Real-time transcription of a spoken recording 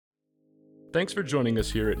Thanks for joining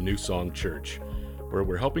us here at New Song Church, where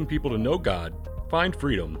we're helping people to know God, find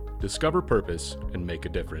freedom, discover purpose, and make a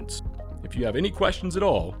difference. If you have any questions at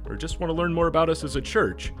all, or just want to learn more about us as a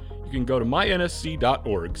church, you can go to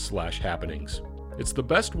mynsc.org/happenings. It's the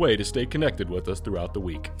best way to stay connected with us throughout the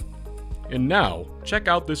week. And now, check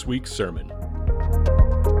out this week's sermon.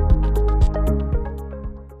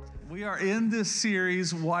 We are in this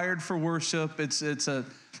series, Wired for Worship. It's a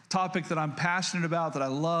topic that I'm passionate about, that I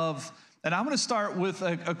love. And I'm going to start with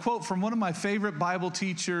a quote from one of my favorite Bible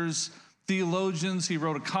teachers, theologians. He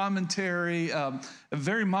wrote a commentary, a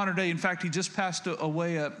very modern day. In fact, he just passed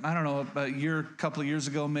away, a couple of years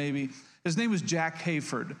ago maybe. His name was Jack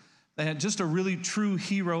Hayford. And just a really true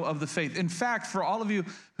hero of the faith. In fact, for all of you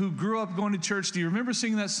who grew up going to church, do you remember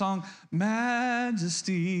singing that song,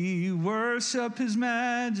 Majesty, worship his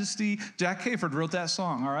majesty? Jack Hayford wrote that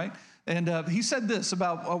song, all right? And he said this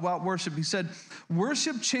about worship. He said,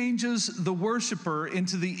 worship changes the worshiper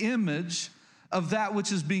into the image of that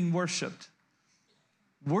which is being worshiped.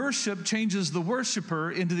 Worship changes the worshiper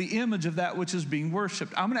into the image of that which is being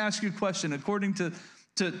worshiped. I'm going to ask you a question. According to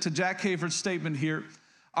Jack Hayford's statement here,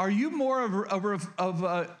 are you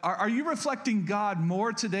are you reflecting God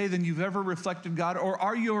more today than you've ever reflected God, or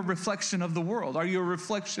are you a reflection of the world? Are you a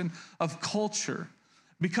reflection of culture?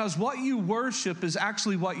 Because what you worship is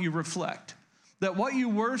actually what you reflect. That what you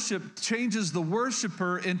worship changes the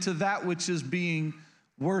worshiper into that which is being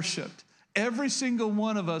worshiped. Every single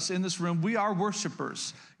one of us in this room, we are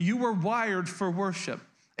worshipers. You were wired for worship.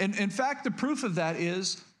 And in fact, the proof of that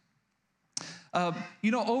is,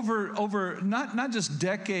 over not just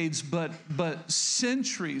decades, but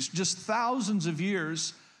centuries, just thousands of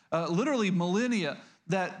years, literally millennia,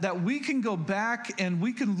 that we can go back and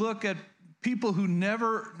we can look at people who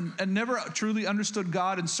never truly understood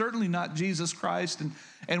God, and certainly not Jesus Christ,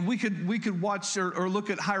 and we could watch or look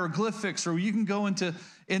at hieroglyphics, or you can go into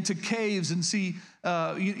caves and see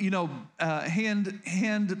hand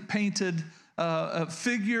painted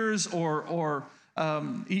figures or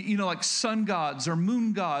like sun gods or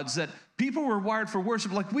moon gods that people were wired for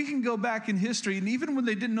worship. Like, we can go back in history, and even when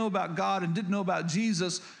they didn't know about God and didn't know about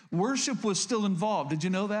Jesus, worship was still involved. Did you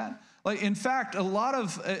know that? Like, in fact, a lot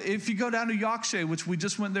of, if you go down to Yakshay, which we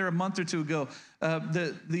just went there a month or two ago,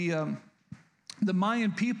 the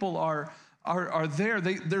Mayan people are there.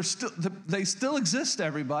 They still exist,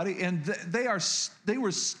 everybody, and they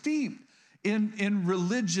were steeped in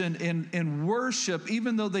religion, in worship,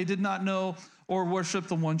 even though they did not know or worship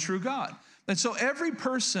the one true God. And so every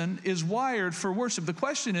person is wired for worship. The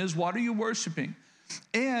question is, what are you worshiping?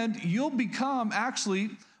 And you'll become actually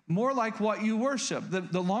more like what you worship.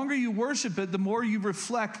 The longer you worship it, the more you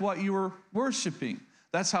reflect what you are worshiping.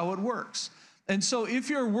 That's how it works. And so if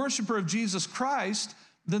you're a worshiper of Jesus Christ,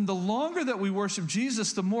 then the longer that we worship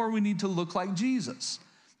Jesus, the more we need to look like Jesus.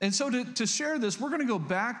 And so to share this, we're going to go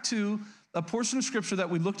back to a portion of scripture that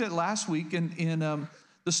we looked at last week in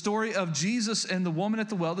the story of Jesus and the woman at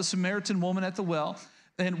the well, the Samaritan woman at the well.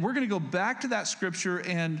 And we're going to go back to that scripture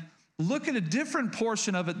and look at a different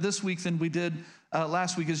portion of it this week than we did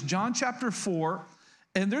last week. Is John chapter 4.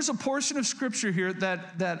 And there's a portion of scripture here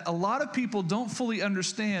that a lot of people don't fully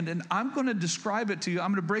understand. And I'm going to describe it to you.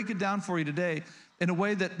 I'm going to break it down for you today in a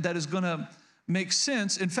way that is going to make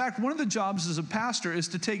sense. In fact, one of the jobs as a pastor is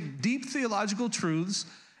to take deep theological truths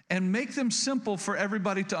and make them simple for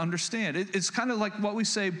everybody to understand. It's kind of like what we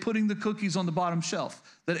say, putting the cookies on the bottom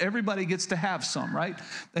shelf, that everybody gets to have some, right?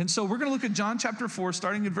 And so we're going to look at John chapter 4,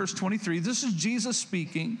 starting in verse 23. This is Jesus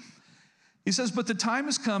speaking. He says, but the time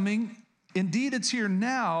is coming, indeed it's here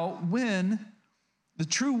now, when the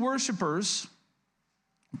true worshipers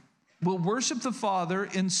will worship the Father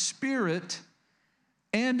in spirit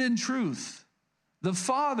and in truth. The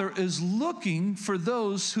Father is looking for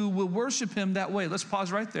those who will worship him that way. Let's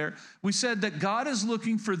pause right there. We said that God is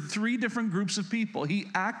looking for three different groups of people. He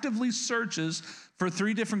actively searches for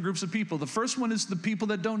three different groups of people. The first one is the people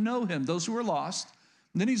that don't know him, those who are lost.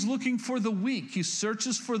 And then he's looking for the weak. He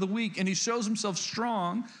searches for the weak, and he shows himself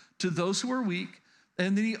strong to those who are weak.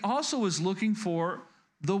 And then he also is looking for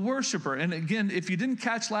the worshiper. And again, if you didn't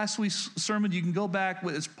catch last week's sermon, you can go back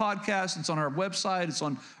with its podcast. It's on our website. It's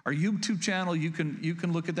on our YouTube channel. You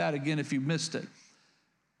can look at that again if you missed it.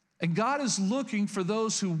 And God is looking for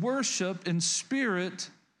those who worship in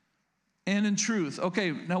spirit and in truth.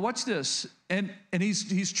 Okay, now watch this. And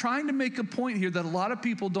he's trying to make a point here that a lot of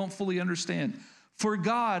people don't fully understand. For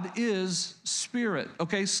God is spirit.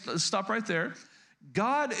 Okay, stop right there.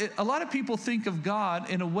 God, a lot of people think of God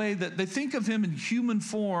in a way that they think of him in human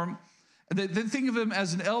form They think of him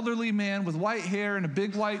as an elderly man with white hair and a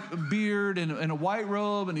big white beard and a white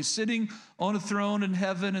robe, and he's sitting on a throne in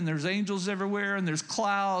heaven, and there's angels everywhere, and there's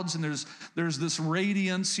clouds, and there's this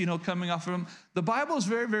radiance, coming off of him. The Bible is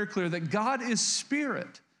very, very clear that God is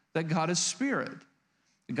spirit, that God is spirit.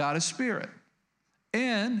 God is spirit.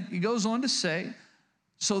 And he goes on to say,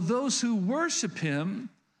 so those who worship him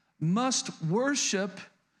must worship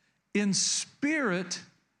in spirit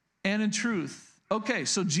and in truth. Okay,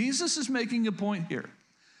 so Jesus is making a point here.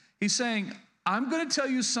 He's saying, I'm going to tell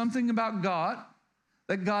you something about God,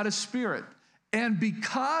 that God is spirit. And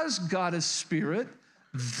because God is spirit,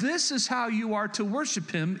 this is how you are to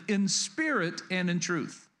worship him, in spirit and in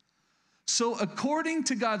truth. So according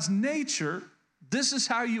to God's nature, this is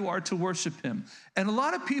how you are to worship him. And a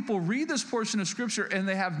lot of people read this portion of scripture and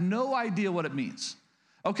they have no idea what it means.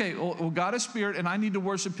 Okay, well, God is spirit, and I need to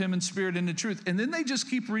worship him in spirit and in truth. And then they just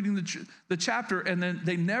keep reading the chapter, and then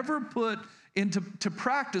they never put into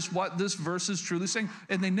practice what this verse is truly saying,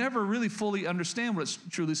 and they never really fully understand what it's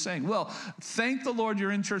truly saying. Well, thank the Lord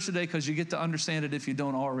you're in church today, because you get to understand it if you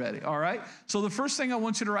don't already, all right? So the first thing I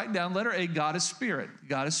want you to write down, letter A, God is spirit.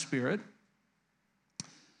 God is spirit.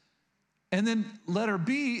 And then letter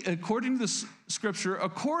B, according to the scripture,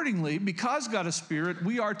 accordingly, because God is spirit,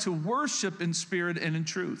 we are to worship in spirit and in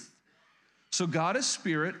truth. So God is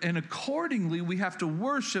spirit, and accordingly, we have to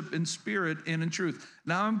worship in spirit and in truth.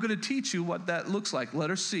 Now I'm going to teach you what that looks like.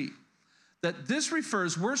 Letter C, that this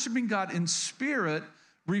refers, worshiping God in spirit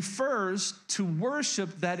refers to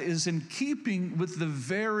worship that is in keeping with the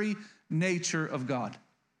very nature of God.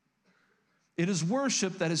 It is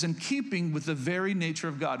worship that is in keeping with the very nature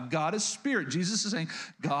of God. God is spirit. Jesus is saying,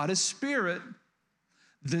 God is spirit.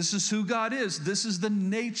 This is who God is. This is the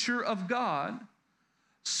nature of God.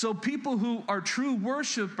 So people who are true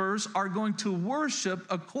worshipers are going to worship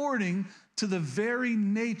according to the very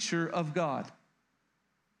nature of God.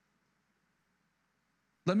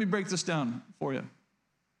 Let me break this down for you.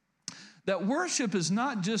 That worship is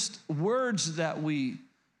not just words that we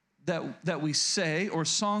say or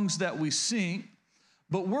songs that we sing,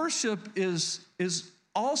 but worship is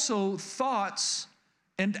also thoughts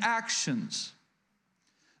and actions.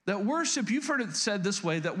 That worship, you've heard it said this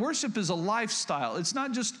way, that worship is a lifestyle. It's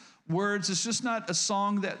not just words, it's just not a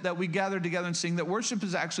song that we gather together and sing. That worship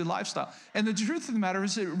is actually lifestyle. And the truth of the matter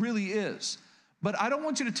is it really is. But I don't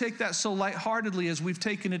want you to take that so lightheartedly as we've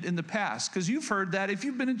taken it in the past, because you've heard that. If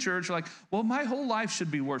you've been in church, you're like, well, my whole life should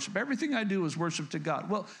be worship. Everything I do is worship to God.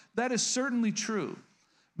 Well, that is certainly true.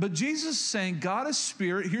 But Jesus is saying God is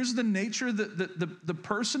spirit. Here's the nature of the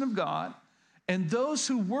person of God. And those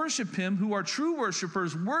who worship him, who are true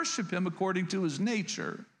worshipers, worship him according to his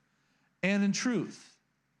nature and in truth.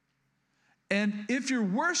 And if you're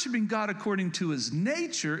worshiping God according to his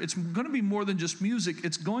nature, it's going to be more than just music.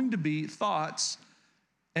 It's going to be thoughts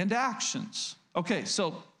and actions. Okay,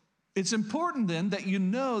 so it's important then that you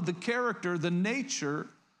know the character, the nature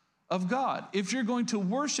of God. If you're going to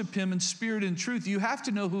worship him in spirit and truth, you have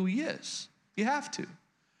to know who he is. You have to.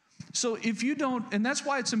 So if you don't, and that's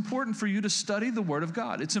why it's important for you to study the Word of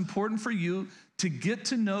God. It's important for you to get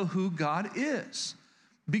to know who God is.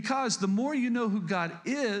 Because the more you know who God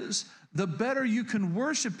is, the better you can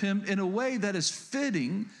worship him in a way that is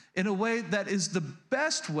fitting, in a way that is the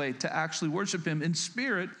best way to actually worship him in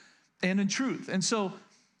spirit and in truth. And so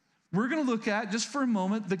we're going to look at, just for a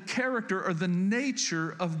moment, the character or the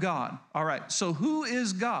nature of God. All right, so who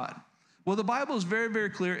is God? Well, the Bible is very, very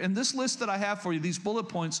clear. And this list that I have for you, these bullet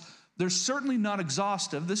points, they're certainly not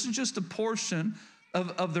exhaustive. This is just a portion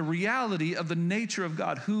of the reality of the nature of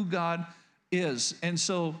God, who God is. And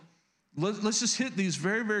so let's just hit these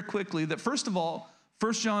very, very quickly. That first of all,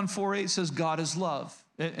 1 John 4:8 says God is love.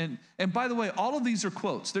 And by the way, all of these are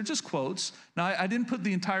quotes. They're just quotes. Now, I didn't put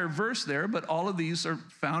the entire verse there, but all of these are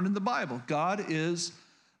found in the Bible. God is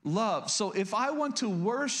love. So if I want to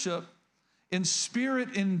worship in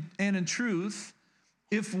spirit and in truth,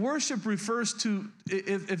 if worship refers to,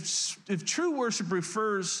 if true worship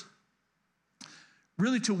refers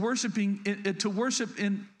really to worship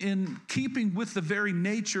in keeping with the very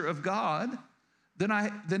nature of God,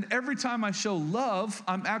 then every time I show love,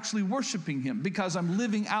 I'm actually worshiping him, because I'm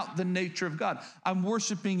living out the nature of God. I'm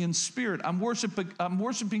worshiping in spirit. I'm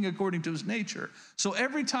worshiping according to his nature. So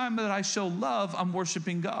every time that I show love, I'm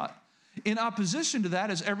worshiping God. In opposition to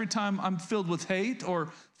that is every time I'm filled with hate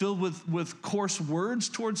or filled with coarse words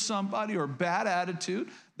towards somebody or bad attitude,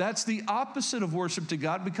 that's the opposite of worship to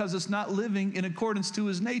God, because it's not living in accordance to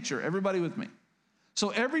his nature. Everybody with me? So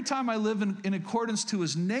every time I live in accordance to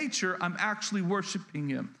his nature, I'm actually worshiping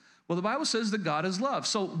him. Well, the Bible says that God is love.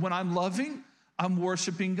 So when I'm loving, I'm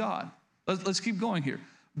worshiping God. Let's keep going here.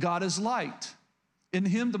 God is light. In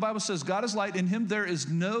him, the Bible says, God is light. In him, there is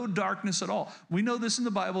no darkness at all. We know this in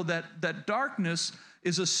the Bible, that darkness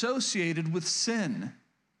is associated with sin.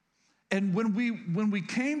 And when we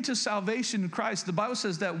came to salvation in Christ, the Bible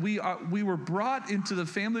says that we were brought into the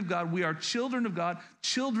family of God. We are children of God,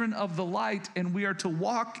 children of the light, and we are to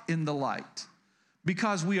walk in the light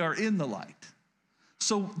because we are in the light.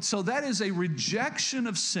 So that is a rejection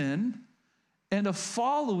of sin and a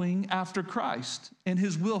following after Christ and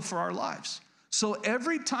his will for our lives. So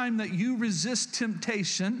every time that you resist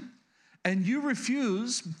temptation and you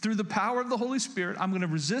refuse through the power of the Holy Spirit, I'm going to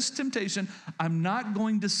resist temptation, I'm not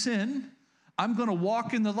going to sin, I'm going to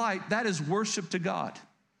walk in the light, that is worship to God.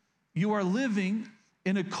 You are living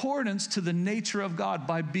in accordance to the nature of God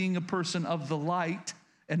by being a person of the light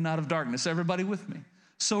and not of darkness. Everybody with me?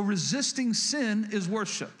 So resisting sin is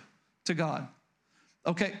worship to God.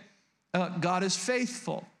 Okay, God is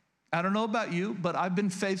faithful. I don't know about you, but I've been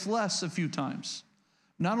faithless a few times.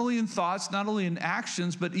 Not only in thoughts, not only in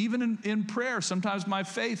actions, but even in prayer. Sometimes my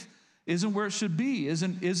faith isn't where it should be,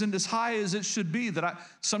 isn't as high as it should be, that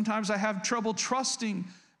sometimes I have trouble trusting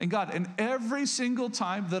in God. And every single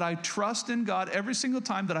time that I trust in God, every single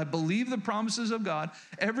time that I believe the promises of God,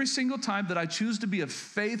 every single time that I choose to be a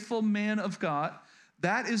faithful man of God,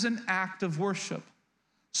 that is an act of worship.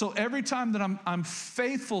 So every time that I'm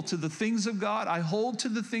faithful to the things of God, I hold to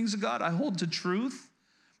the things of God, I hold to truth.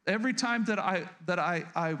 Every time that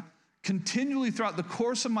I continually throughout the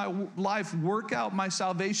course of my life work out my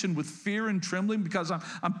salvation with fear and trembling because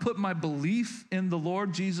I'm putting my belief in the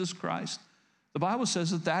Lord Jesus Christ, the Bible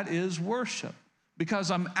says that is worship because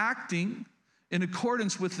I'm acting in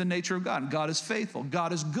accordance with the nature of God. God is faithful.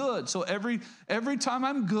 God is good. So every time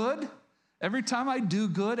I'm good, every time I do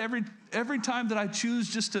good, every time that I choose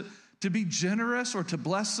just to be generous or to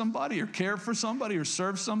bless somebody or care for somebody or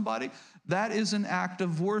serve somebody, that is an act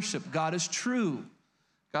of worship. God is true.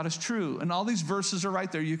 God is true. And all these verses are right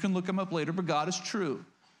there. You can look them up later, but God is true.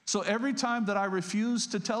 So every time that I refuse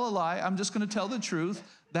to tell a lie, I'm just going to tell the truth.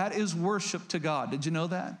 That is worship to God. Did you know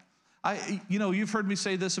that? You've heard me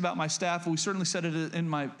say this about my staff. We certainly said it in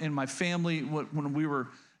my family when we were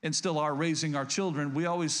and still are raising our children. We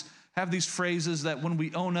always have these phrases that when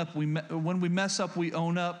we own up, when we mess up, we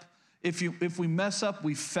own up. If we mess up,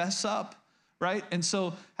 we fess up, right? And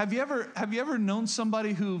so have you ever known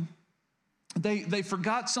somebody who they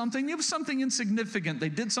forgot something? It was something insignificant. They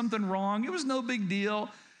did something wrong. It was no big deal.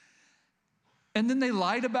 And then they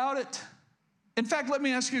lied about it. In fact, let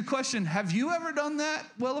me ask you a question. Have you ever done that?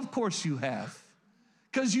 Well, of course you have.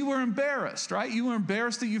 Because you were embarrassed, right? You were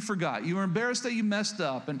embarrassed that you forgot. You were embarrassed that you messed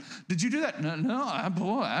up. And did you do that? No, I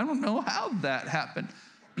don't know how that happened.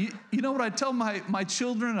 You know what I tell my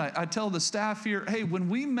children? I tell the staff here, hey, when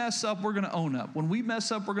we mess up, we're going to own up. When we mess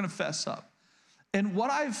up, we're going to fess up. And what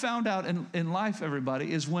I've found out in life,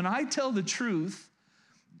 everybody, is when I tell the truth,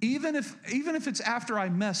 even if it's after I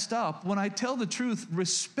messed up, when I tell the truth,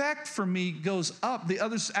 respect for me goes up. The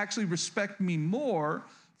others actually respect me more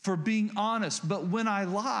for being honest. But when I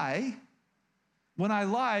lie,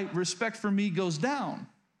 respect for me goes down.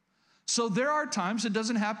 So there are times, it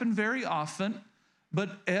doesn't happen very often, but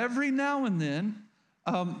every now and then,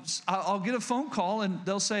 I'll get a phone call and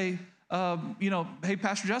they'll say, hey,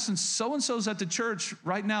 Pastor Justin, so-and-so's at the church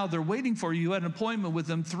right now. They're waiting for you. You had an appointment with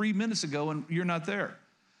them 3 minutes ago and you're not there.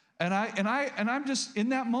 And I'm just, in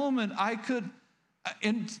that moment,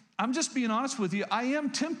 and I'm just being honest with you, I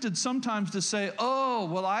am tempted sometimes to say, oh,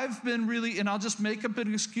 well, I've been really, and I'll just make up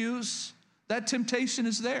an excuse. That temptation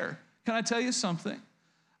is there. Can I tell you something?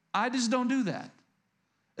 I just don't do that.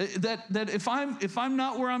 That if I'm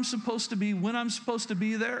not where I'm supposed to be, when I'm supposed to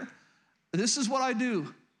be there, this is what I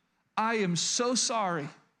do. I am so sorry.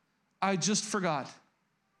 I just forgot.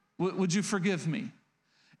 Would you forgive me?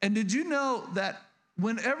 And did you know that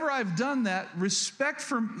whenever I've done that, respect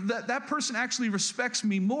for that person actually respects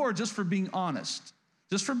me more just for being honest.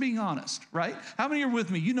 Just for being honest, right? How many are with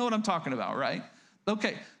me? You know what I'm talking about, right?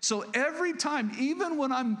 Okay, so every time, even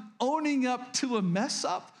when I'm owning up to a mess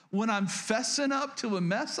up, when I'm fessing up to a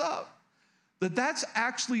mess up, that's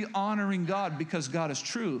actually honoring God because God is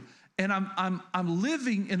true. And I'm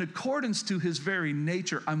living in accordance to his very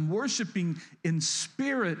nature. I'm worshiping in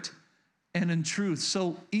spirit and in truth.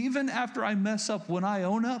 So even after I mess up, when I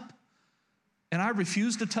own up and I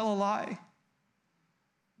refuse to tell a lie,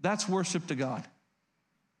 that's worship to God.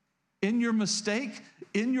 In your mistakes,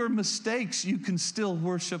 you can still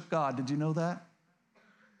worship God. Did you know that?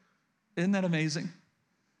 Isn't that amazing?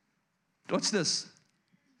 What's this?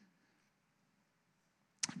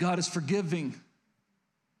 God is forgiving.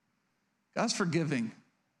 God's forgiving.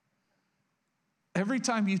 Every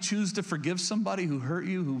time you choose to forgive somebody who hurt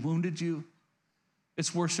you, who wounded you,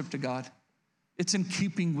 it's worship to God. It's in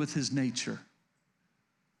keeping with his nature.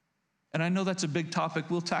 And I know that's a big topic.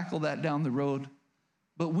 We'll tackle that down the road.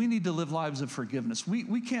 But we need to live lives of forgiveness.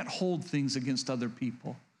 We can't hold things against other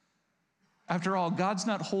people. After all, God's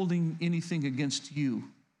not holding anything against you.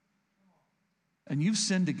 And you've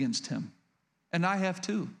sinned against him. And I have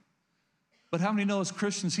too. But how many know as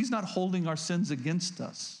Christians, he's not holding our sins against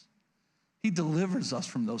us. He delivers us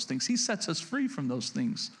from those things. He sets us free from those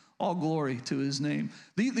things. All glory to his name.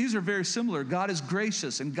 These are very similar. God is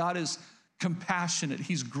gracious and God is compassionate.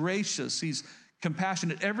 He's gracious. He's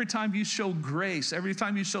compassionate. Every time you show grace, every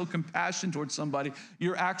time you show compassion towards somebody,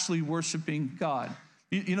 you're actually worshiping God.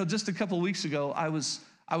 You know, just a couple of weeks ago, I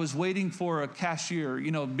was waiting for a cashier,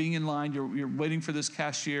 you know, being in line, you're waiting for this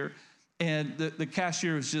cashier, and the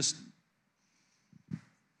cashier is just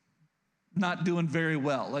not doing very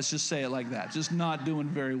well. Let's just say it like that. Just not doing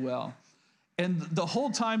very well. And the whole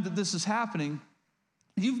time that this is happening,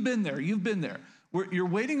 you've been there. You're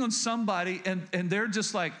waiting on somebody, and they're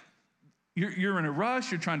just like, you're in a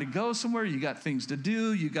rush. You're trying to go somewhere. You got things to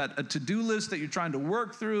do. You got a to-do list that you're trying to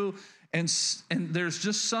work through. And there's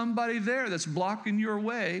just somebody there that's blocking your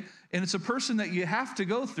way, and it's a person that you have to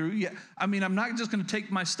go through. Yeah, I mean, I'm not just going to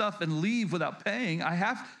take my stuff and leave without paying.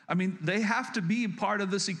 They have to be part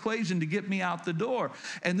of this equation to get me out the door.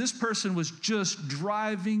 And this person was just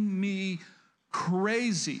driving me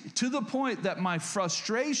crazy to the point that my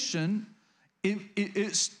frustration,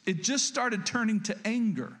 it just started turning to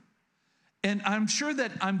anger. And I'm sure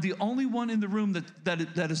that I'm the only one in the room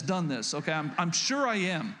that has done this. Okay, I'm sure I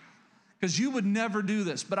am. Because you would never do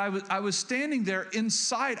this. But I was standing there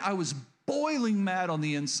inside. I was boiling mad on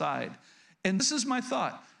the inside. And this is my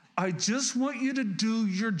thought. I just want you to do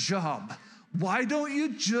your job. Why don't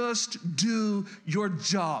you just do your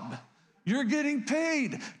job? You're getting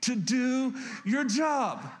paid to do your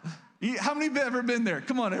job. How many have ever been there?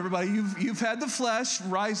 Come on, everybody. You've had the flesh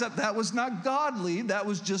rise up. That was not godly. That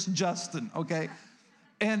was just Justin, okay?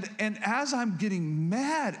 And as I'm getting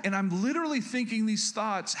mad, and I'm literally thinking these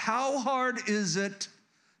thoughts, how hard is it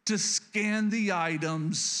to scan the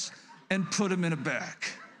items and put them in a bag?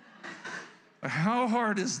 How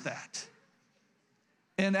hard is that?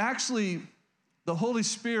 And actually, the Holy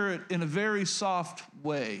Spirit, in a very soft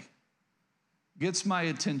way, gets my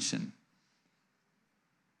attention.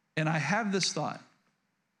 And I have this thought.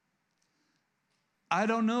 I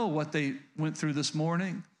don't know what they went through this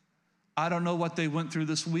morning. I don't know what they went through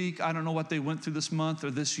this week. I don't know what they went through this month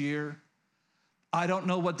or this year. I don't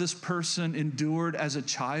know what this person endured as a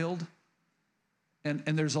child. And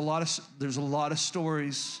there's a lot of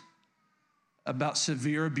stories about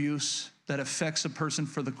severe abuse that affects a person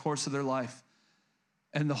for the course of their life.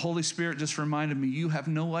 And the Holy Spirit just reminded me, you have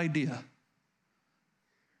no idea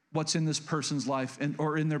what's in this person's life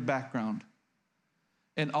or in their background.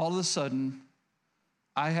 And all of a sudden,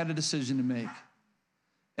 I had a decision to make.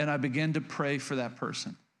 And I began to pray for that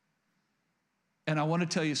person. And I want to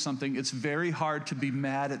tell you something. It's very hard to be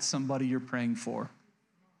mad at somebody you're praying for.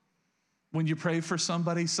 When you pray for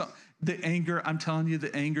somebody, the anger, I'm telling you,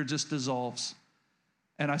 the anger just dissolves.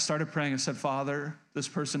 And I started praying. I said, Father, this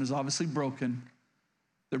person is obviously broken.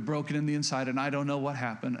 They're broken in the inside, and I don't know what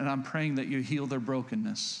happened. And I'm praying that you heal their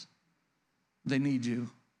brokenness. They need you.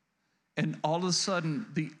 And all of a sudden,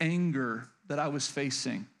 the anger that I was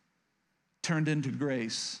facing turned into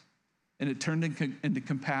grace, and it turned into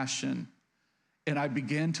compassion, and I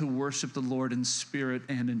began to worship the Lord in spirit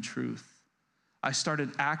and in truth. I started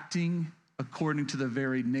acting according to the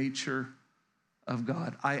very nature of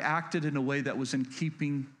God. I acted in a way that was in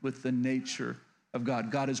keeping with the nature of God.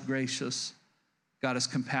 God is gracious. God is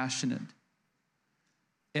compassionate.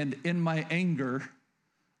 And in my anger,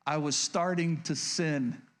 I was starting to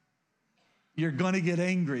sin. You're going to get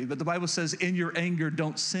angry, but the Bible says, in your anger,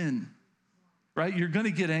 don't sin. Right? You're going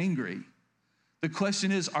to get angry. The question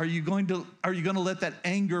is, are you going to let that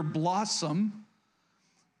anger blossom,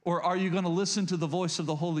 or are you going to listen to the voice of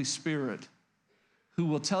the Holy Spirit who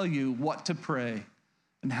will tell you what to pray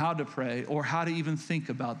and how to pray, or how to even think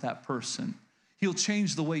about that person? He'll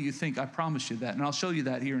change the way you think. I promise you that. And I'll show you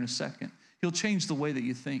that here in a second. He'll change the way that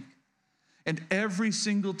you think. And every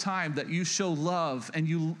single time that you show love and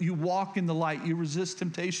you walk in the light, you resist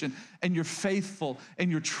temptation, and you're faithful and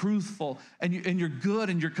you're truthful and you're good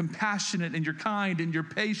and you're compassionate and you're kind and you're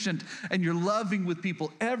patient and you're loving with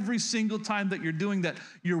people, every single time that you're doing that,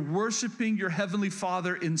 you're worshiping your Heavenly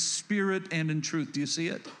Father in spirit and in truth. Do you see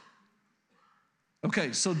it?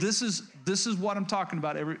 Okay, so this is what I'm talking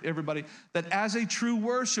about, everybody. That as a true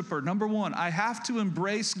worshiper, number one, I have to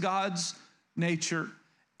embrace God's nature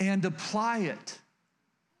and apply it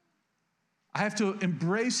I have to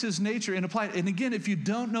embrace his nature and apply it. And again, if you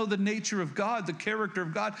don't know the nature of God, the character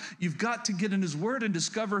of God, you've got to get in his word and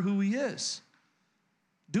discover who he is.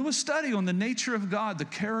 Do a study on the nature of God, the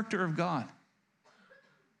character of God.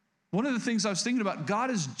 One of the things I was thinking about, God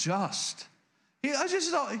is just.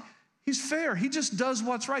 He's fair. He just does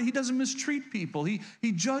what's right. He doesn't mistreat people. He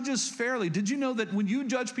judges fairly. Did you know that when you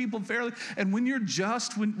judge people fairly and when you're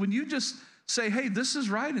just, when you just say, hey, this is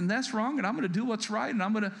right and that's wrong and I'm going to do what's right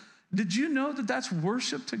and did you know that that's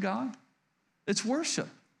worship to God? It's worship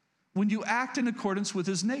when you act in accordance with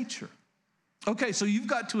his nature. Okay, so you've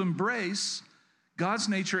got to embrace God's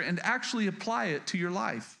nature and actually apply it to your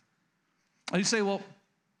life. And you say, well,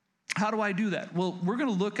 how do I do that? Well, we're going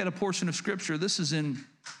to look at a portion of Scripture. This is in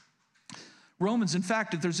Romans. In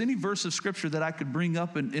fact, if there's any verse of Scripture that I could bring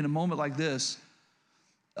up in a moment like this,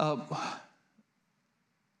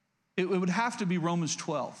 it would have to be Romans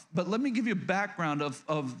 12. But let me give you a background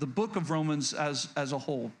of the book of Romans as a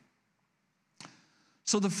whole.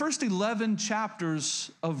 So the first 11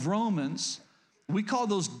 chapters of Romans, we call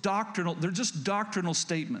those doctrinal, they're just doctrinal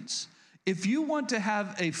statements. If you want to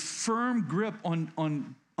have a firm grip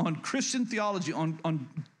on Christian theology, on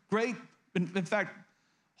great, in fact,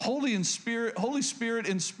 Holy Spirit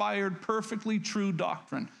inspired, perfectly true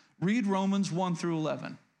doctrine, read Romans 1 through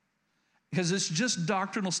 11. Because it's just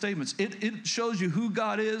doctrinal statements. It shows you who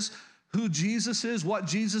God is, who Jesus is, what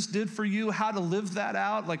Jesus did for you, how to live that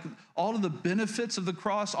out, like all of the benefits of the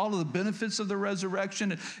cross, all of the benefits of the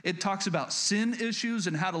resurrection. It talks about sin issues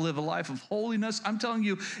and how to live a life of holiness. I'm telling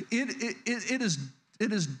you, it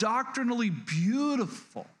is doctrinally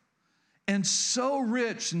beautiful and so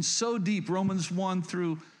rich and so deep, Romans 1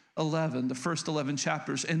 through 11, the first 11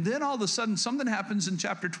 chapters. And then all of a sudden, something happens in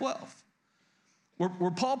chapter 12.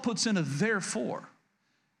 Where Paul puts in a therefore.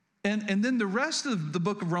 And then the rest of the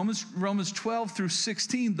book of Romans 12 through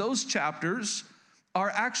 16, those chapters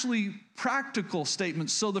are actually practical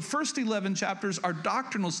statements. So the first 11 chapters are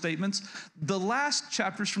doctrinal statements. The last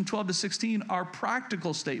chapters from 12 to 16 are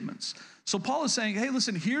practical statements. So Paul is saying, hey,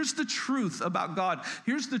 listen, here's the truth about God.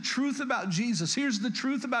 Here's the truth about Jesus. Here's the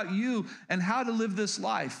truth about you and how to live this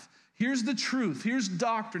life. Here's the truth, here's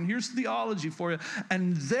doctrine, here's theology for you.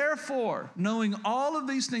 And therefore, knowing all of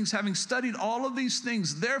these things, having studied all of these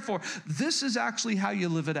things, therefore, this is actually how you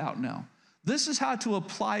live it out now. This is how to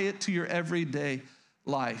apply it to your everyday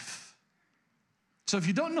life. So if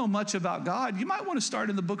you don't know much about God, you might want to start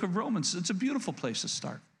in the book of Romans. It's a beautiful place to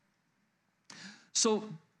start. So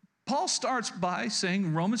Paul starts by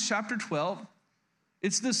saying, Romans chapter 12,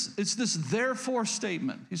 it's this therefore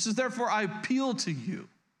statement. He says, therefore, I appeal to you.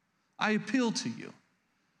 I appeal to you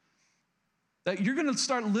that you're going to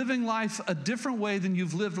start living life a different way than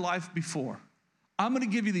you've lived life before. I'm going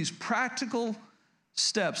to give you these practical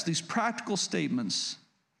steps, these practical statements.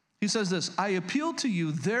 He says this, I appeal to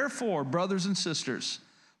you, therefore, brothers and sisters,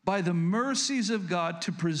 by the mercies of God,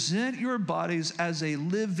 to present your bodies as a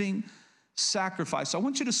living sacrifice. I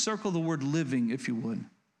want you to circle the word living, if you would.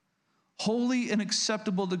 Holy and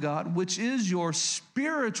acceptable to God, which is your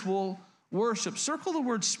spiritual worship. Circle the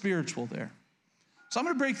word spiritual there. So I'm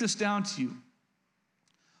going to break this down to you.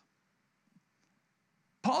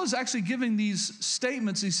 Paul is actually giving these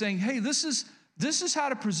statements. He's saying, hey, this is how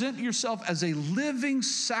to present yourself as a living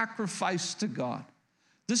sacrifice to God.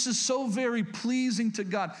 This is so very pleasing to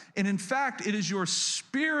God. And in fact, it is your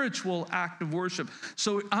spiritual act of worship.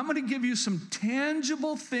 So I'm going to give you some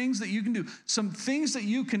tangible things that you can do, some things that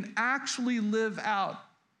you can actually live out.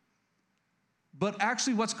 But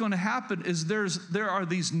actually what's going to happen is there are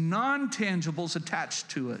these non-tangibles attached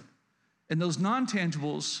to it. And those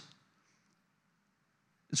non-tangibles,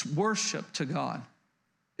 it's worship to God.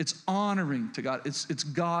 It's honoring to God. It's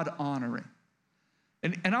God honoring.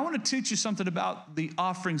 And I want to teach you something about the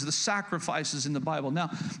offerings, the sacrifices in the Bible. Now,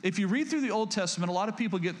 if you read through the Old Testament, a lot of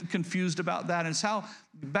people get confused about that. And it's how,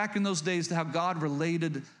 back in those days, how God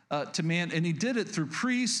related to man. And he did it through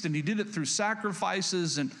priests, and he did it through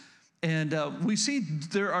sacrifices. And we see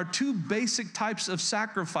there are two basic types of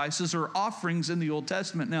sacrifices or offerings in the Old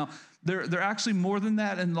Testament. Now, they're actually more than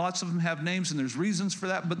that, and lots of them have names, and there's reasons for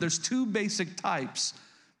that. But there's two basic types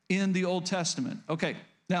in the Old Testament. Okay.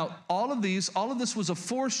 Now, all of this was a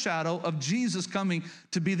foreshadow of Jesus coming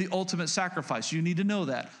to be the ultimate sacrifice. You need to know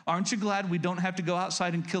that. Aren't you glad we don't have to go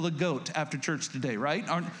outside and kill a goat after church today, right?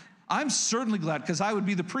 I'm certainly glad, because I would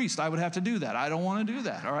be the priest. I would have to do that. I don't want to do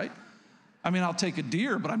that, all right? I mean, I'll take a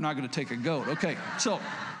deer, but I'm not going to take a goat. Okay, so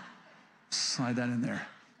slide that in there.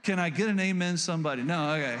 Can I get an amen, somebody?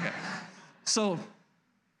 No, okay. So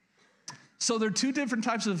there are two different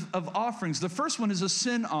types of offerings. The first one is a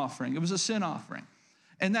sin offering. It was a sin offering.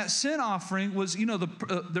 And that sin offering was,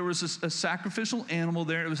 there was a sacrificial animal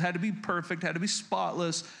there. It had to be perfect, had to be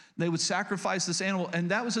spotless. They would sacrifice this animal,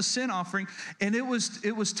 and that was a sin offering. And it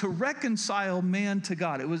was to reconcile man to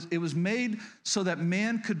God. It was made so that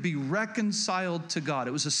man could be reconciled to God.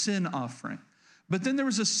 It was a sin offering. But then there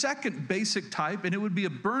was a second basic type, and it would be a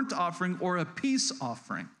burnt offering or a peace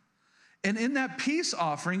offering. And in that peace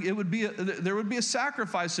offering, there would be a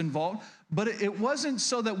sacrifice involved, but it wasn't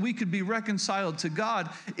so that we could be reconciled to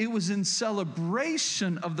God. It was in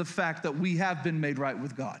celebration of the fact that we have been made right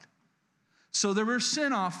with God. So there were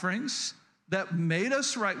sin offerings that made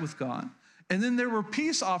us right with God, and then there were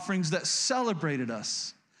peace offerings that celebrated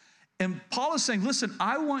us. And Paul is saying, listen,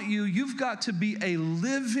 you've got to be a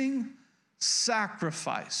living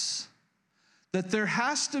sacrifice. That there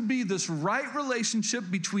has to be this right relationship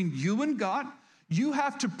between you and God. You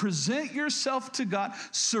have to present yourself to God,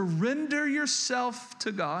 surrender yourself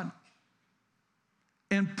to God,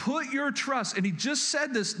 and put your trust. And he just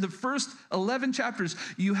said this, the first 11 chapters.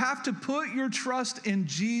 You have to put your trust in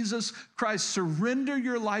Jesus Christ. Surrender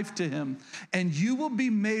your life to him, and you will be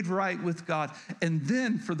made right with God. And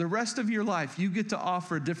then for the rest of your life, you get to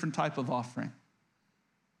offer a different type of offering.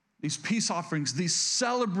 These peace offerings, these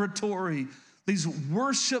celebratory, these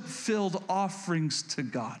worship-filled offerings to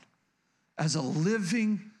God as a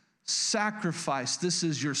living sacrifice. This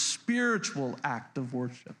is your spiritual act of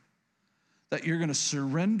worship, that you're going to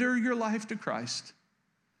surrender your life to Christ,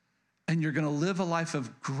 and you're going to live a life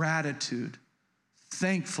of gratitude,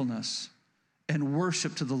 thankfulness, and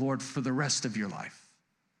worship to the Lord for the rest of your life.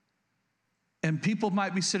 And people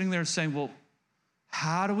might be sitting there saying, well,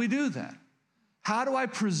 how do we do that? How do I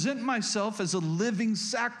present myself as a living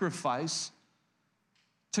sacrifice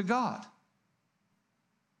to God?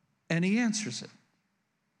 And he answers it.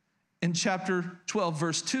 In chapter 12,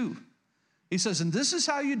 verse 2, he says, and this is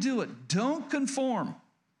how you do it. Don't conform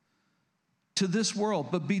to this world,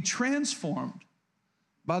 but be transformed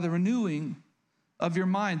by the renewing of your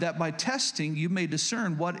mind, that by testing you may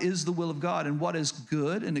discern what is the will of God and what is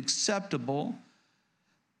good and acceptable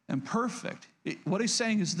and perfect. What he's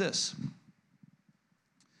saying is this.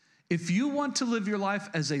 If you want to live your life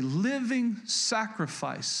as a living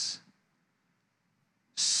sacrifice,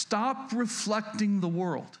 stop reflecting the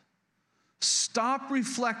world. Stop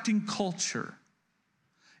reflecting culture.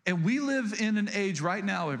 And we live in an age right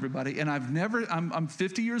now, everybody, and I'm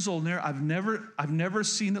 50 years old now. I've never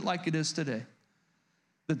seen it like it is today.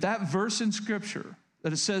 That verse in Scripture,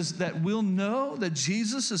 that it says that we'll know that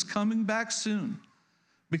Jesus is coming back soon,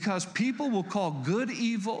 because people will call good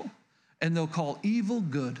evil and they'll call evil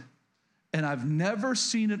good. And I've never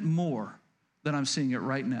seen it more than I'm seeing it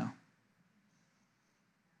right now.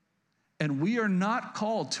 And we are not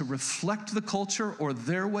called to reflect the culture or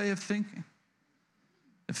their way of thinking.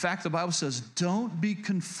 In fact, the Bible says, don't be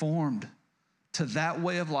conformed to that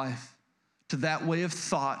way of life, to that way of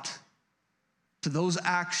thought, to those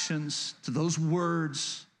actions, to those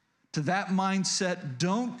words, to that mindset.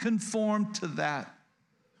 Don't conform to that,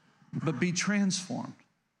 but be transformed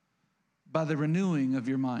by the renewing of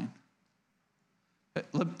your mind.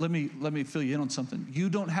 Let me fill you in on something. You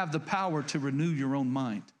don't have the power to renew your own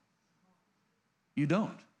mind. You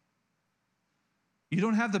don't. You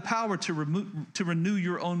don't have the power to renew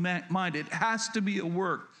your own mind. It has to be a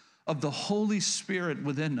work of the Holy Spirit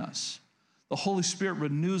within us. The Holy Spirit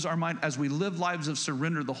renews our mind. As we live lives of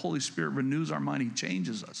surrender, the Holy Spirit renews our mind. He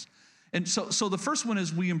changes us. And so the first one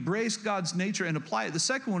is we embrace God's nature and apply it. The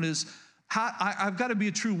second one is I've got to be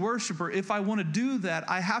a true worshiper. If I want to do that,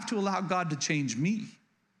 I have to allow God to change me.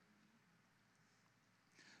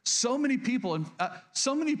 So many people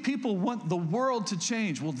want the world to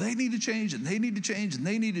change. Well, they need to change, and they need to change, and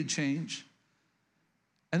they need to change.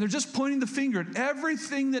 And they're just pointing the finger at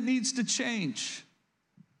everything that needs to change.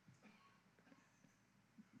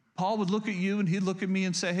 Paul would look at you, and he'd look at me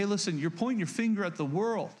and say, hey, listen, you're pointing your finger at the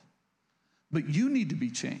world, but you need to be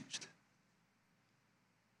changed.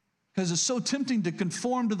 Because it's so tempting to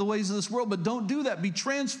conform to the ways of this world, but don't do that. Be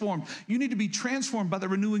transformed. You need to be transformed by the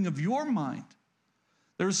renewing of your mind.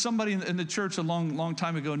 There was somebody in the church a long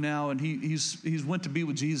time ago now, and he's went to be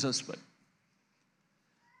with Jesus, but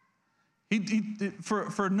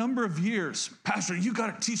for a number of years, Pastor, you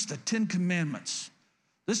got to teach the 10 Commandments.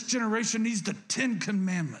 This generation needs the 10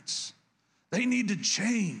 Commandments. They need to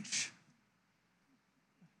change.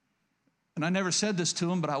 And I never said this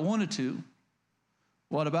to him, but I wanted to.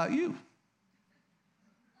 What about you?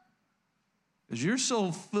 Because you're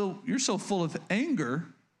so full of anger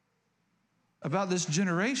about this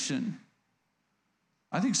generation.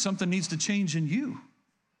 I think something needs to change in you.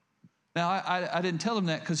 Now, I didn't tell him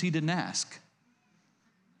that because he didn't ask.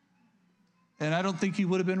 And I don't think he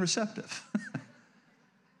would have been receptive.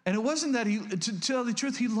 And it wasn't that to tell the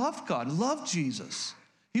truth, he loved God, loved Jesus.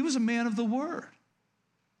 He was a man of the word.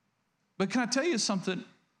 But can I tell you something?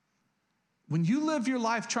 When you live your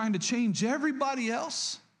life trying to change everybody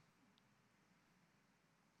else,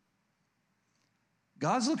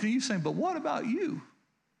 God's looking at you saying, but what about you?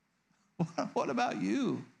 What about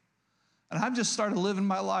you? And I've just started living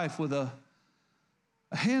my life with a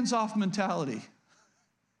hands-off mentality.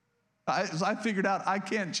 I figured out I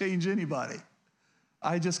can't change anybody.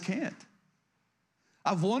 I just can't.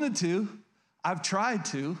 I've wanted to, I've tried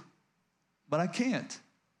to, but I can't.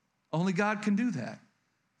 Only God can do that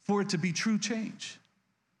for it to be true change.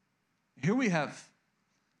 Here we have,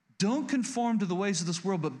 don't conform to the ways of this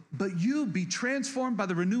world, but you be transformed by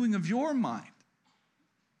the renewing of your mind.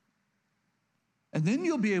 And then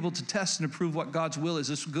you'll be able to test and approve what God's will is,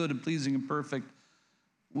 this good and pleasing and perfect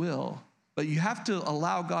will. But you have to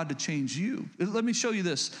allow God to change you. Let me show you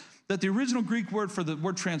this, that the original Greek word for the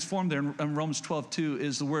word transform there in Romans 12:2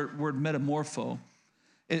 is the word metamorpho.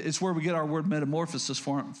 It's where we get our word metamorphosis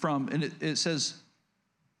from. And it says,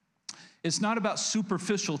 it's not about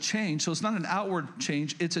superficial change, so it's not an outward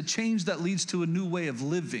change. It's a change that leads to a new way of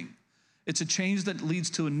living. It's a change that leads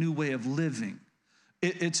to a new way of living.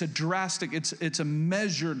 It's a drastic, it's a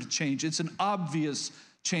measured change. It's an obvious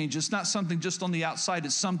change. It's not something just on the outside.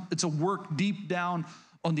 It's a work deep down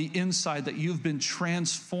on the inside that you've been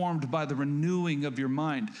transformed by the renewing of your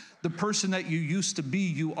mind. The person that you used to be,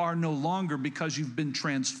 you are no longer because you've been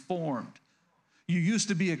transformed. You used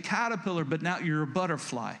to be a caterpillar, but now you're a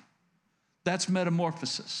butterfly. That's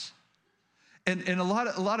metamorphosis. And a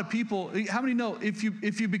lot of people, how many know if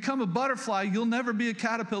you become a butterfly, you'll never be a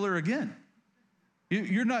caterpillar again?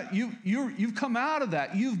 You've come out of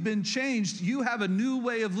that. You've been changed. You have a new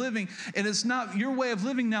way of living. And it's not, your way of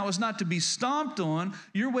living now is not to be stomped on.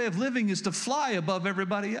 Your way of living is to fly above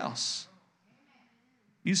everybody else.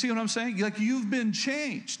 You see what I'm saying? Like, you've been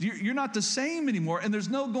changed. You're not the same anymore. And there's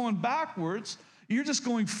no going backwards. You're just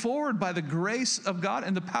going forward by the grace of God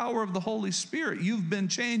and the power of the Holy Spirit. You've been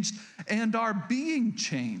changed and are being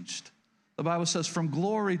changed. The Bible says from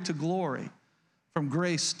glory to glory, from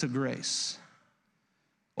grace to grace.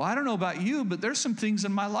 Well, I don't know about you, but there's some things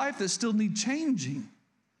in my life that still need changing.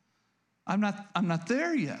 I'm not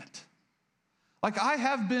there yet. Like, I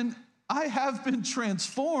have been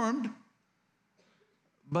transformed,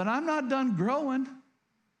 but I'm not done growing.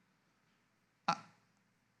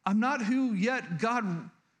 I'm not who yet God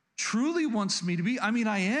truly wants me to be. I mean,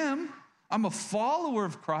 I am. I'm a follower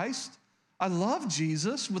of Christ. I love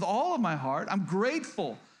Jesus with all of my heart. I'm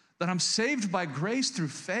grateful that I'm saved by grace through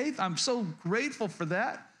faith. I'm so grateful for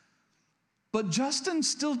that. But Justin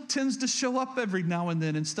still tends to show up every now and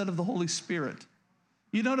then instead of the Holy Spirit.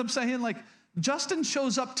 You know what I'm saying? Like, Justin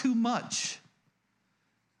shows up too much.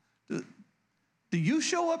 Do you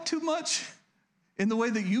show up too much in the way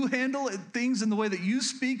that you handle things, in the way that you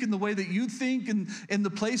speak, in the way that you think, and in the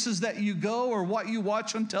places that you go or what you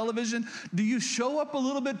watch on television? Do you show up a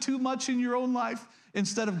little bit too much in your own life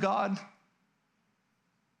instead of God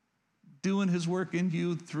doing his work in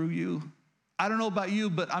you, through you? I don't know about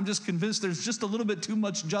you, but I'm just convinced there's just a little bit too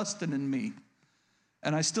much Justin in me.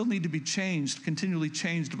 And I still need to be changed, continually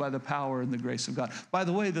changed by the power and the grace of God. By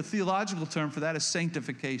the way, the theological term for that is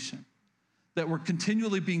sanctification. That we're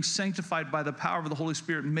continually being sanctified by the power of the Holy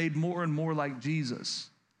Spirit and made more and more like Jesus.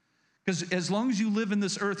 Because as long as you live in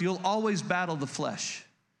this earth, you'll always battle the flesh.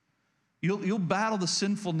 You'll battle the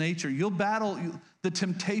sinful nature. You'll battle the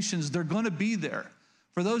temptations. They're going to be there.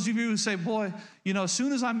 For those of you who say, boy, you know, as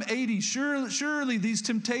soon as I'm 80, surely these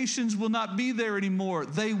temptations will not be there anymore.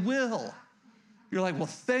 They will. You're like, well,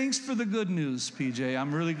 thanks for the good news, PJ.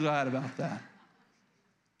 I'm really glad about that.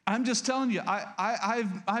 I'm just telling you,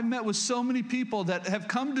 I've met with so many people that have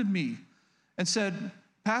come to me and said,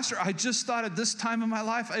 Pastor, I just thought at this time in my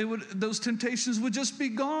life, those temptations would just be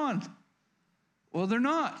gone. Well, they're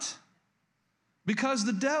not. Because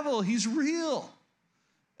the devil, he's real.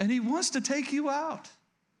 And he wants to take you out.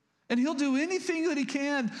 And he'll do anything that he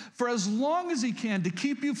can for as long as he can to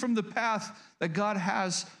keep you from the path that God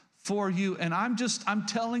has for you. And I'm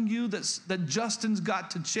telling you that Justin's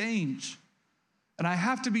got to change. And I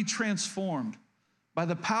have to be transformed by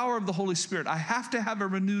the power of the Holy Spirit. I have to have a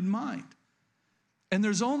renewed mind. And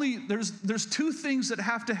there's two things that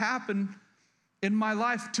have to happen in my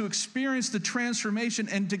life to experience the transformation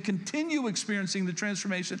and to continue experiencing the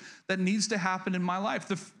transformation that needs to happen in my life.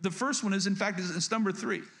 The first one is, in fact, it's number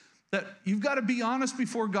 3, that you've got to be honest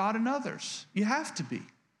before God and others. You have to be.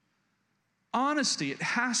 Honesty, it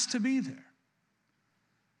has to be there.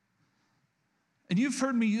 And you've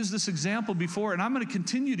heard me use this example before, and I'm going to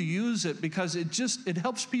continue to use it because it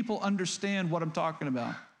helps people understand what I'm talking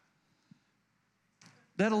about.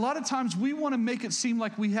 That a lot of times we want to make it seem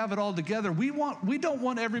like we have it all together. We don't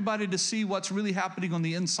want everybody to see what's really happening on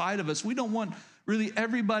the inside of us. We don't want really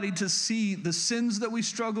everybody to see the sins that we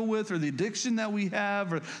struggle with, or the addiction that we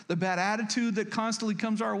have, or the bad attitude that constantly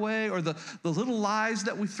comes our way, or the little lies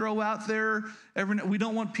that we throw out there. We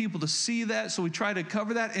don't want people to see that, so we try to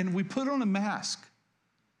cover that, and we put on a mask.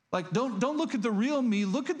 Like, don't look at the real me.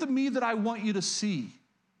 Look at the me that I want you to see.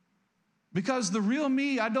 Because the real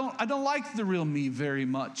me, I don't like the real me very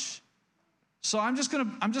much. So I'm just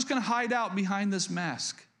gonna hide out behind this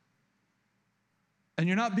mask. And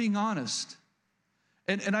you're not being honest.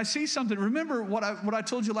 And I see something. Remember what I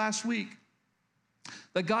told you last week,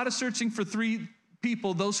 that God is searching for three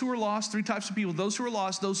people, those who are lost, three types of people, those who are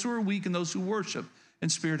lost, those who are weak, and those who worship in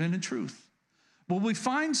spirit and in truth. Well, we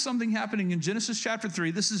find something happening in Genesis chapter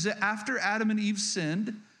 3. This is after Adam and Eve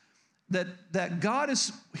sinned, that God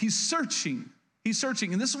he's searching. He's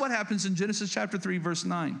searching. And this is what happens in Genesis chapter 3, verse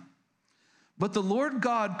 9. But the Lord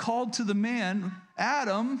God called to the man,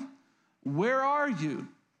 Adam, where are you?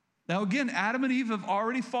 Now again, Adam and Eve have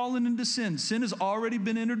already fallen into sin. Sin has already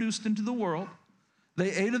been introduced into the world.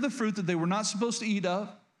 They ate of the fruit that they were not supposed to eat of,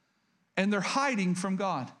 and they're hiding from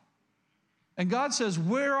God. And God says,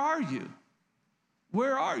 where are you?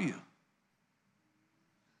 Where are you?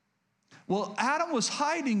 Well, Adam was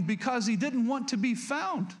hiding because he didn't want to be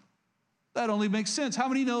found. That only makes sense. How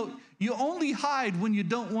many know you only hide when you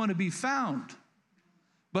don't want to be found?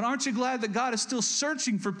 But aren't you glad that God is still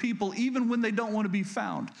searching for people even when they don't want to be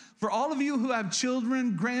found? For all of you who have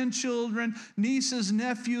children, grandchildren, nieces,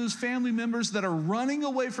 nephews, family members that are running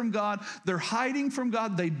away from God, they're hiding from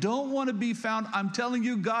God, they don't want to be found, I'm telling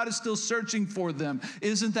you, God is still searching for them.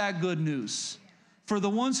 Isn't that good news? For the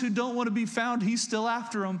ones who don't want to be found, he's still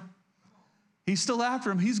after them. He's still after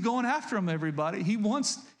them. He's going after them, everybody. He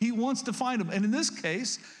wants to find them. And in this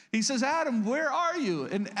case, he says, Adam, where are you?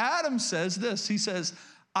 And Adam says this. He says,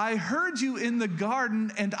 I heard you in the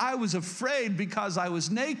garden, and I was afraid because I was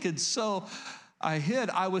naked, so I hid.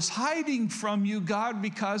 I was hiding from you, God,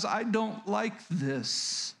 because I don't like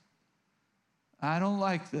this. I don't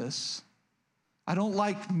like this. I don't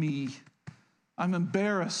like me. I'm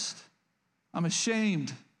embarrassed. I'm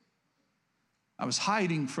ashamed. I was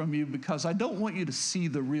hiding from you because I don't want you to see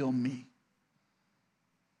the real me.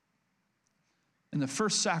 And the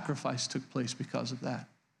first sacrifice took place because of that.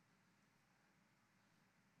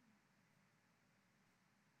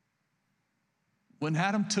 When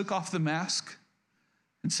Adam took off the mask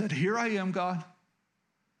and said, here I am, God.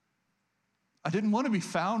 I didn't want to be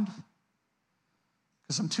found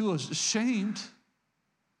because I'm too ashamed.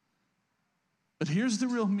 But here's the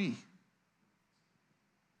real me.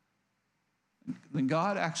 Then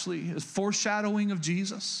God actually is foreshadowing of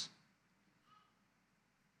Jesus.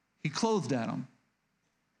 He clothed Adam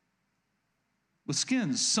with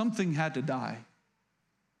skins. Something had to die.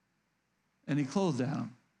 And he clothed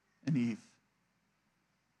Adam and Eve.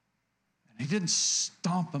 And he didn't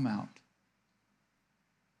stomp them out.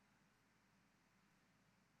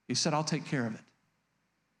 He said, I'll take care of it.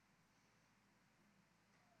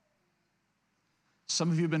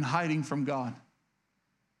 Some of you have been hiding from God.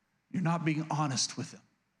 You're not being honest with him.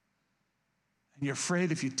 And you're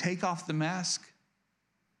afraid if you take off the mask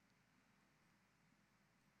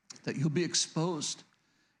that you'll be exposed.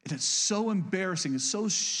 And it's so embarrassing. It's so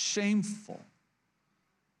shameful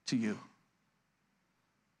to you.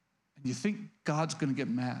 And you think God's going to get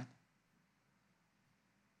mad.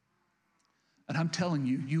 And I'm telling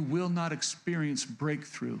you, you will not experience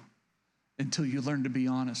breakthrough until you learn to be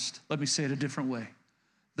honest. Let me say it a different way.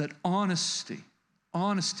 That honesty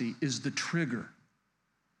is the trigger.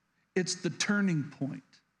 It's the turning point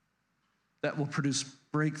that will produce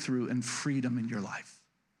breakthrough and freedom in your life.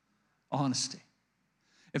 Honesty.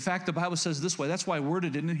 In fact, the Bible says this way. That's why I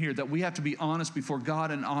worded it in here, that we have to be honest before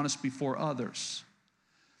God and honest before others.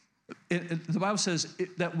 The Bible says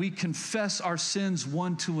that we confess our sins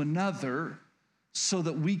one to another so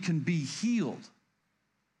that we can be healed.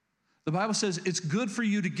 The Bible says it's good for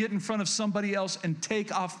you to get in front of somebody else and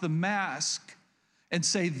take off the mask and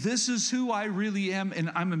say, this is who I really am, and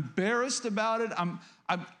I'm embarrassed about it.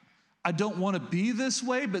 I don't want to be this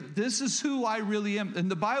way, but this is who I really am. And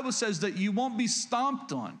the Bible says that you won't be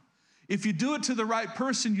stomped on. If you do it to the right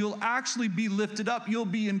person, you'll actually be lifted up. You'll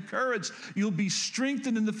be encouraged. You'll be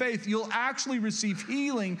strengthened in the faith. You'll actually receive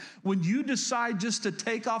healing when you decide just to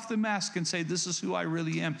take off the mask and say, this is who I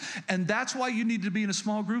really am. And that's why you need to be in a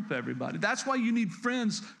small group, everybody. That's why you need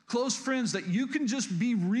friends, close friends that you can just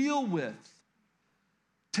be real with.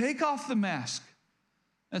 Take off the mask.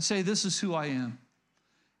 and say, this is who I am.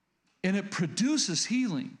 And it produces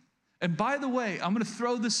healing. And by the way, I'm going to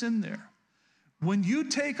throw this in there. When you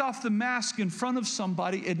take off the mask in front of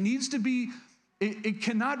somebody, it needs to be, it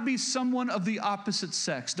cannot be someone of the opposite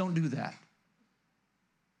sex. Don't do that.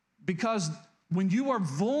 Because when you are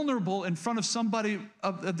vulnerable in front of somebody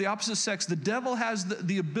of the opposite sex, the devil has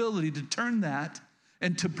the ability to turn that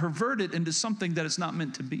and to pervert it into something that it's not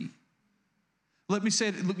meant to be. Let me say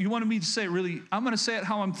it. You wanted me to say it really, I'm going to say it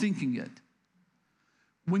how I'm thinking it.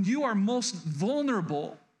 When you are most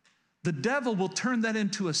vulnerable, the devil will turn that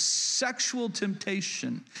into a sexual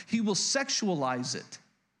temptation. He will sexualize it.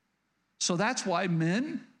 So that's why,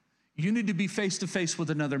 men, you need to be face to face with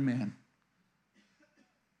another man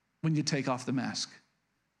when you take off the mask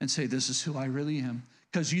and say, this is who I really am.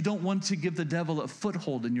 Because you don't want to give the devil a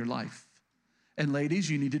foothold in your life. And ladies,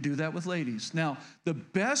 you need to do that with ladies. Now, the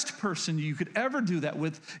best person you could ever do that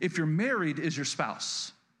with, if you're married, is your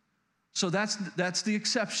spouse. So that's the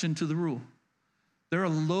exception to the rule. There are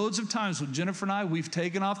loads of times when Jennifer and I, we've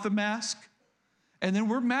taken off the mask, and then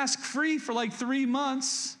we're mask-free for like 3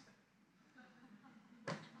 months.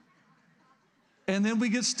 And then we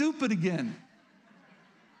get stupid again.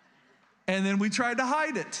 And then we try to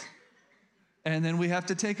hide it. And then we have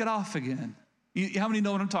to take it off again. How many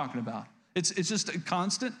know what I'm talking about? It's just a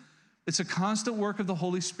constant work of the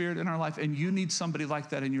Holy Spirit in our life, and you need somebody like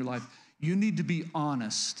that in your life. You need to be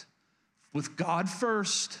honest with God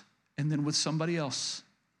first, and then with somebody else.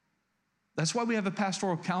 That's why we have a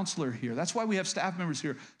pastoral counselor here. That's why we have staff members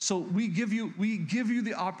here. So we give you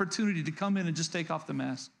the opportunity to come in and just take off the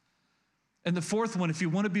mask. And the fourth one, if you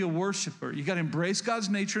want to be a worshiper, you got to embrace God's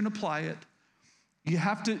nature and apply it. You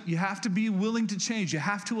have to be willing to change. You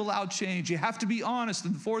have to allow change. You have to be honest.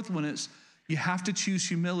 And the fourth one is you have to choose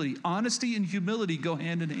humility. Honesty and humility go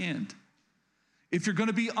hand in hand. If you're going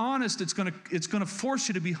to be honest, it's going to force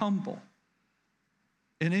you to be humble.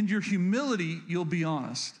 And in your humility, you'll be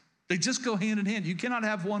honest. They just go hand in hand. You cannot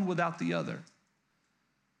have one without the other.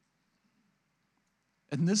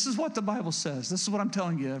 And this is what the Bible says. This is what I'm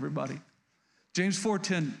telling you, everybody. James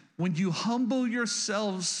 4:10, when you humble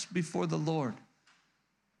yourselves before the Lord,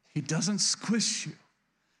 He doesn't squish you.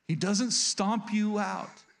 He doesn't stomp you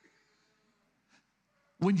out.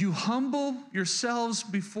 When you humble yourselves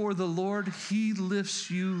before the Lord, He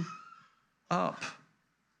lifts you up.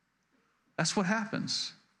 That's what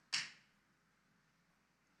happens.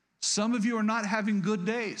 Some of you are not having good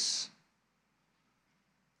days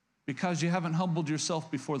because you haven't humbled yourself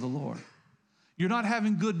before the Lord. You're not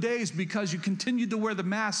having good days because you continue to wear the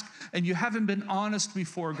mask and you haven't been honest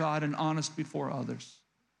before God and honest before others.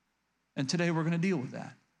 And today we're going to deal with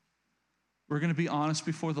that. We're going to be honest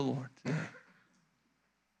before the Lord today.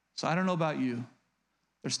 So I don't know about you.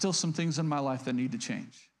 There's still some things in my life that need to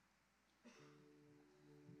change.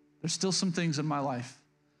 There's still some things in my life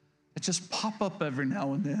that just pop up every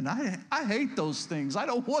now and then. I hate those things. I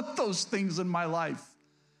don't want those things in my life.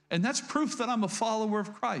 And that's proof that I'm a follower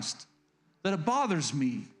of Christ, that it bothers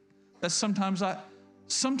me, that sometimes I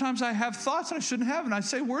have thoughts I shouldn't have, and I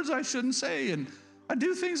say words I shouldn't say, and I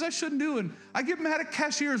do things I shouldn't do, and I get mad at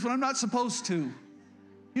cashiers when I'm not supposed to.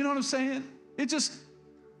 You know what I'm saying?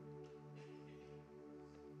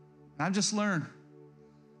 I've just learned.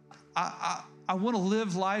 I want to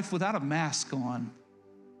live life without a mask on.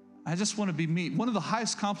 I just want to be me. One of the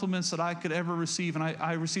highest compliments that I could ever receive, and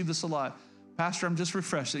I receive this a lot, Pastor, I'm just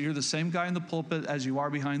refreshed that you're the same guy in the pulpit as you are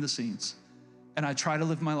behind the scenes. And I try to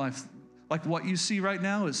live my life. Like what you see right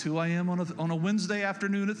now is who I am on a Wednesday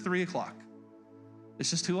afternoon at 3 o'clock. It's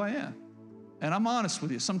just who I am. And I'm honest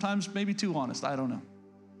with you. Sometimes maybe too honest. I don't know.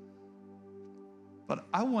 But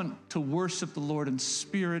I want to worship the Lord in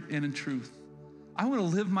spirit and in truth. I want to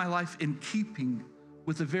live my life in keeping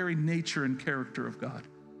with the very nature and character of God,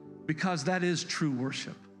 because that is true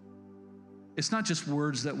worship. It's not just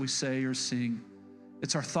words that we say or sing.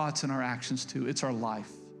 It's our thoughts and our actions too. It's our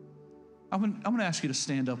life. I'm going to ask you to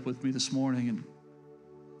stand up with me this morning, and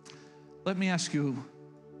let me ask you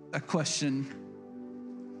a question.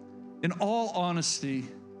 In all honesty,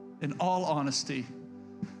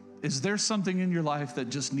 is there something in your life that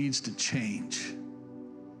just needs to change?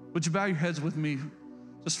 Would you bow your heads with me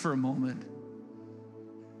just for a moment?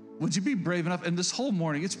 Would you be brave enough? And this whole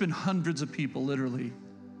morning, it's been hundreds of people, literally.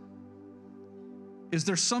 Is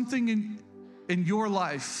there something in your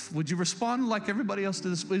life? Would you respond like everybody else to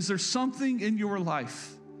this? Is there something in your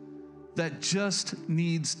life that just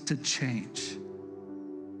needs to change?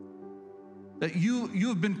 That you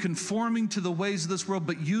have been conforming to the ways of this world,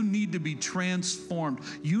 but you need to be transformed.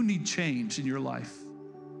 You need change in your life.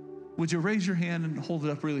 Would you raise your hand and hold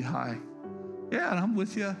it up really high? Yeah, and I'm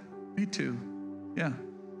with you. Me too. Yeah.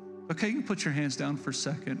 Okay, you can put your hands down for a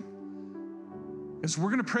second. Because we're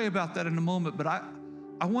going to pray about that in a moment, but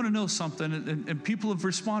I want to know something, and people have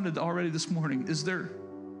responded already this morning.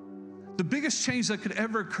 The biggest change that could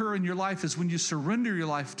ever occur in your life is when you surrender your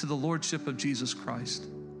life to the Lordship of Jesus Christ.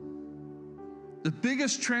 The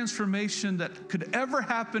biggest transformation that could ever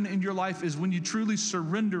happen in your life is when you truly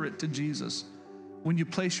surrender it to Jesus, when you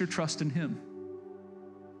place your trust in Him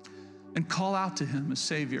and call out to Him as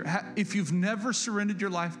Savior. If you've never surrendered your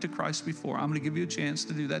life to Christ before, I'm going to give you a chance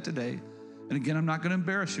to do that today. And again, I'm not going to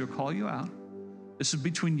embarrass you or call you out. This is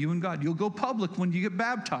between you and God. You'll go public when you get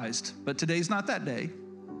baptized, but today's not that day.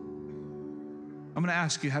 I'm going to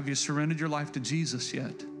ask you, have you surrendered your life to Jesus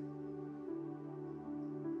yet?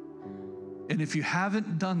 And if you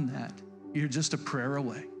haven't done that, you're just a prayer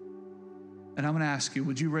away. And I'm going to ask you,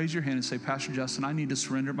 would you raise your hand and say, Pastor Justin, I need to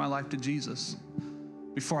surrender my life to Jesus.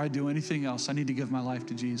 Before I do anything else, I need to give my life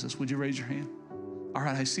to Jesus. Would you raise your hand? All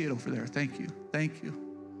right, I see it over there. Thank you. Thank you.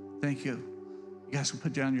 Thank you. You guys can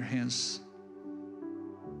put down your hands.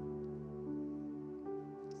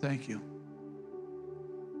 Thank you.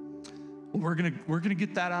 Well, we're gonna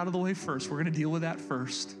get that out of the way first. We're gonna deal with that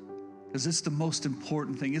first, because it's the most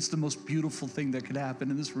important thing. It's the most beautiful thing that could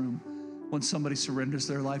happen in this room when somebody surrenders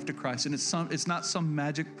their life to Christ. And it's not some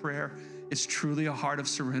magic prayer. It's truly a heart of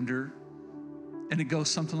surrender. And it goes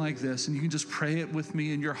something like this, and you can just pray it with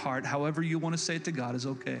me in your heart. However you want to say it to God is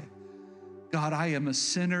okay. God, I am a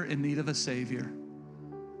sinner in need of a Savior.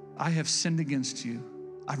 I have sinned against you.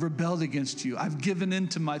 I've rebelled against you. I've given in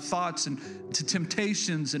to my thoughts and to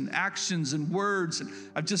temptations and actions and words. And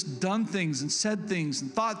I've just done things and said things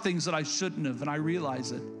and thought things that I shouldn't have. And I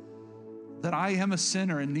realize it, that I am a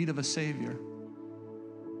sinner in need of a Savior.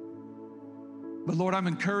 But Lord, I'm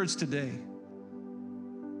encouraged today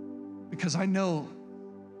because I know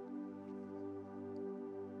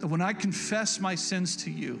that when I confess my sins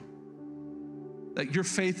to you, that you're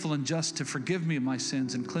faithful and just to forgive me of my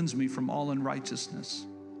sins and cleanse me from all unrighteousness.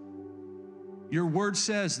 Your word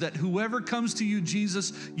says that whoever comes to you,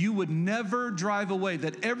 Jesus, you would never drive away,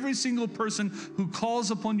 that every single person who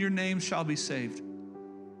calls upon your name shall be saved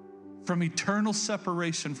from eternal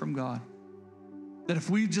separation from God. That if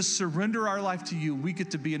we just surrender our life to you, we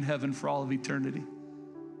get to be in heaven for all of eternity.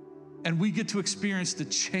 And we get to experience the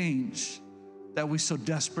change that we so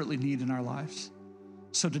desperately need in our lives.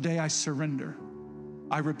 So today I surrender.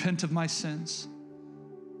 I repent of my sins.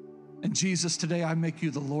 And Jesus, today I make you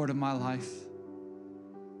the Lord of my life.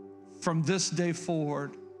 From this day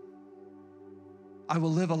forward, I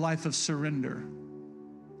will live a life of surrender.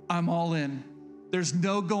 I'm all in. There's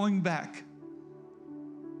no going back.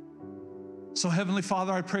 So Heavenly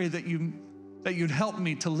Father, I pray that you'd help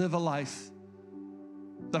me to live a life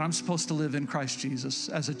that I'm supposed to live in Christ Jesus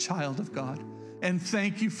as a child of God. And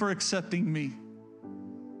thank you for accepting me.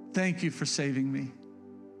 Thank you for saving me.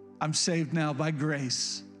 I'm saved now by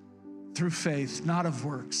grace, through faith, not of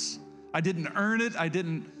works. I didn't earn it. I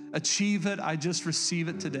didn't achieve it. I just receive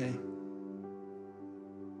it today.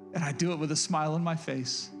 And I do it with a smile on my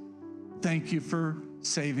face. Thank you for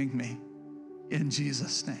saving me in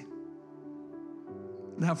Jesus' name.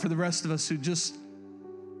 Now for the rest of us who just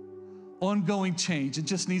ongoing change, it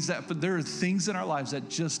just needs that, but there are things in our lives that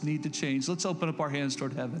just need to change. Let's open up our hands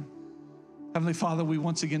toward heaven. Heavenly Father, we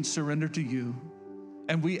once again surrender to you,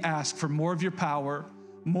 and we ask for more of your power,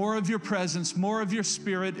 more of your presence, more of your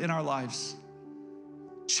spirit in our lives.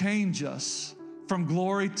 Change us from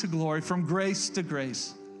glory to glory, from grace to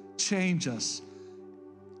grace. Change us.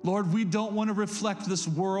 Lord, we don't want to reflect this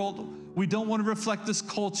world. We don't want to reflect this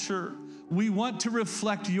culture. We want to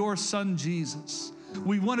reflect your Son, Jesus.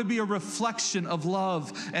 We want to be a reflection of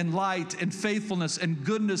love and light and faithfulness and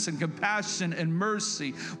goodness and compassion and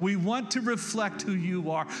mercy. We want to reflect who you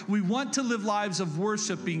are. We want to live lives of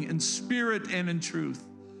worshiping in spirit and in truth.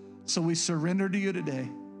 So we surrender to you today,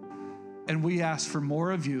 and we ask for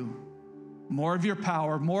more of you, more of your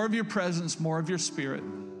power, more of your presence, more of your spirit,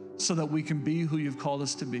 so that we can be who you've called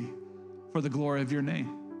us to be for the glory of your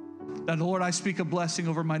name. That, Lord, I speak a blessing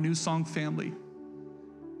over my New Song family,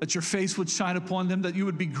 that your face would shine upon them, that you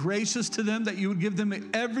would be gracious to them, that you would give them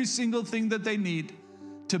every single thing that they need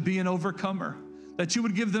to be an overcomer, that you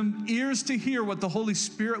would give them ears to hear what the Holy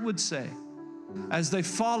Spirit would say as they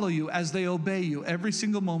follow you, as they obey you every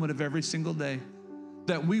single moment of every single day,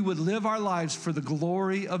 that we would live our lives for the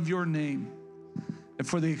glory of your name and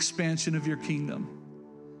for the expansion of your kingdom.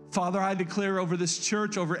 Father, I declare over this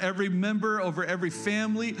church, over every member, over every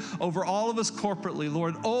family, over all of us corporately,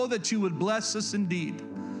 Lord, oh, that you would bless us indeed,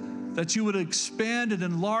 that you would expand and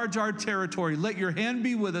enlarge our territory. Let your hand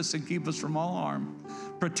be with us and keep us from all harm.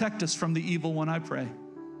 Protect us from the evil one, I pray.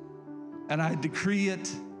 And I decree it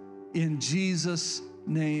in Jesus'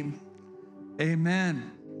 name.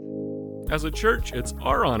 Amen. As a church, it's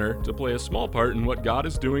our honor to play a small part in what God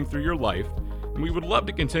is doing through your life, and we would love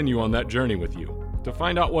to continue on that journey with you. To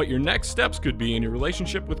find out what your next steps could be in your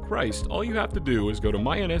relationship with Christ, all you have to do is go to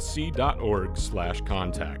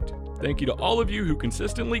mynsc.org/contact. Thank you to all of you who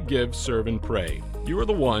consistently give, serve, and pray. You are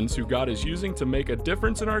the ones who God is using to make a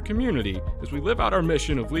difference in our community as we live out our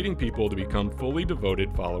mission of leading people to become fully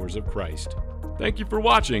devoted followers of Christ. Thank you for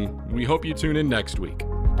watching. We hope you tune in next week.